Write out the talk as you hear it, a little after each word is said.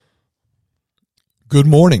Good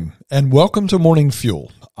morning and welcome to Morning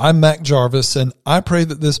Fuel. I'm Mac Jarvis and I pray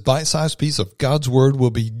that this bite-sized piece of God's Word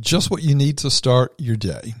will be just what you need to start your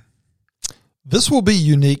day. This will be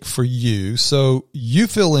unique for you, so you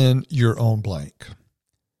fill in your own blank.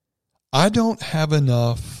 I don't have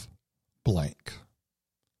enough blank.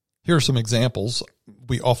 Here are some examples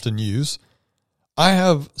we often use. I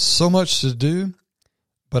have so much to do,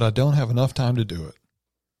 but I don't have enough time to do it.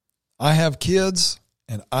 I have kids,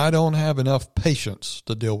 and I don't have enough patience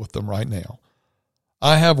to deal with them right now.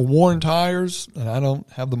 I have worn tires, and I don't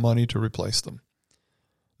have the money to replace them.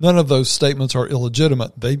 None of those statements are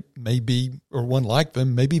illegitimate. They may be, or one like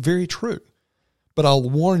them, may be very true. But I'll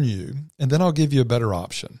warn you, and then I'll give you a better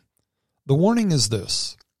option. The warning is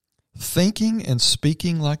this: thinking and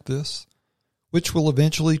speaking like this, which will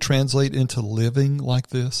eventually translate into living like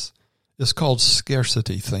this, is called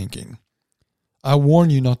scarcity thinking. I warn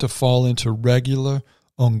you not to fall into regular,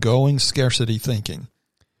 ongoing scarcity thinking.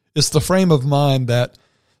 It's the frame of mind that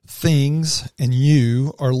things and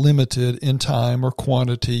you are limited in time or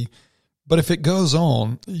quantity, but if it goes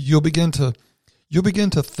on, you'll begin to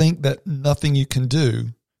think that nothing you can do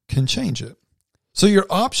can change it. So your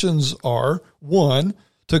options are, one,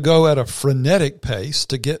 to go at a frenetic pace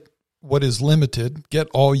to get what is limited, get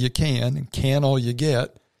all you can and can all you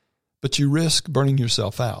get, but you risk burning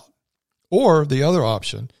yourself out. Or the other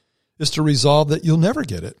option is to resolve that you'll never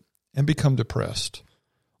get it and become depressed.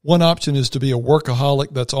 One option is to be a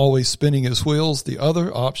workaholic that's always spinning his wheels. The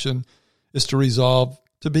other option is to resolve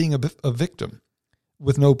to being a victim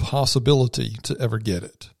with no possibility to ever get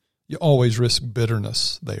it. You always risk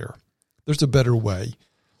bitterness there. There's a better way.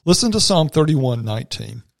 Listen to Psalm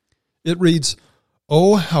 31:19. It reads,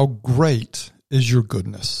 "Oh, how great is your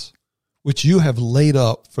goodness, which you have laid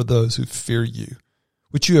up for those who fear you,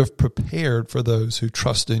 which you have prepared for those who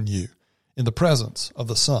trust in you, in the presence of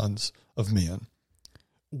the sons of men."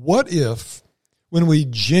 What if, when we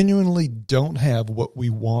genuinely don't have what we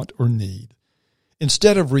want or need,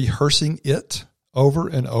 instead of rehearsing it over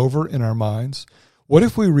and over in our minds, what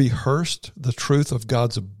if we rehearsed the truth of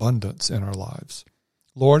God's abundance in our lives?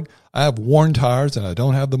 Lord, I have worn tires and I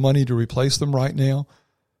don't have the money to replace them right now,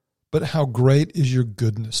 but how great is your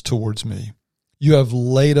goodness towards me. You have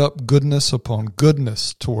laid up goodness upon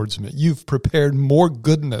goodness towards me. You've prepared more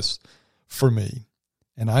goodness for me,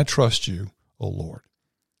 and I trust you, O Lord.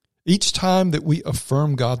 Each time that we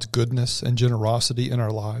affirm God's goodness and generosity in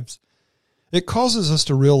our lives, it causes us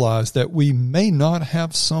to realize that we may not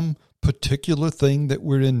have some particular thing that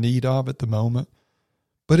we're in need of at the moment,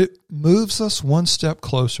 but it moves us one step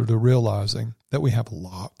closer to realizing that we have a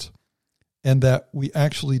lot and that we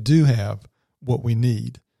actually do have what we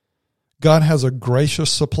need. God has a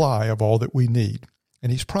gracious supply of all that we need,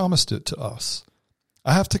 and he's promised it to us.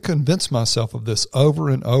 I have to convince myself of this over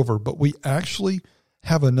and over, but we actually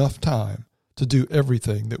have enough time to do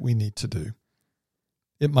everything that we need to do.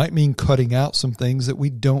 It might mean cutting out some things that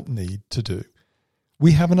we don't need to do.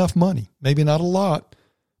 We have enough money, maybe not a lot,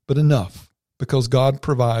 but enough, because God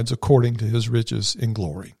provides according to his riches in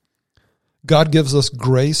glory. God gives us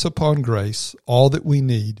grace upon grace, all that we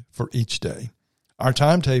need for each day. Our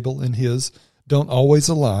timetable and his don't always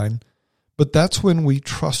align, but that's when we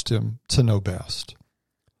trust him to know best.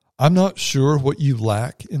 I'm not sure what you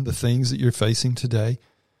lack in the things that you're facing today,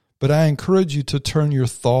 but I encourage you to turn your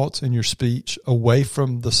thoughts and your speech away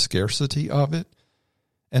from the scarcity of it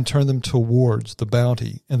and turn them towards the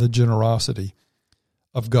bounty and the generosity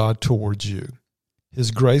of God towards you.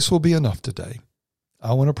 His grace will be enough today.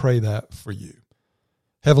 I want to pray that for you.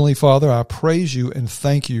 Heavenly Father, I praise you and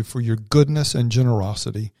thank you for your goodness and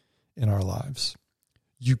generosity in our lives.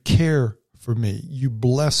 You care for me. You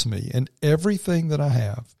bless me, and everything that I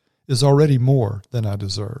have is already more than I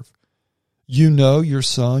deserve. You know your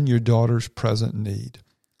son, your daughter's present need.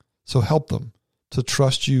 So help them to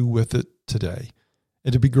trust you with it today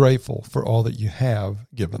and to be grateful for all that you have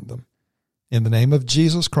given them. In the name of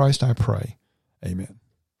Jesus Christ, I pray. Amen.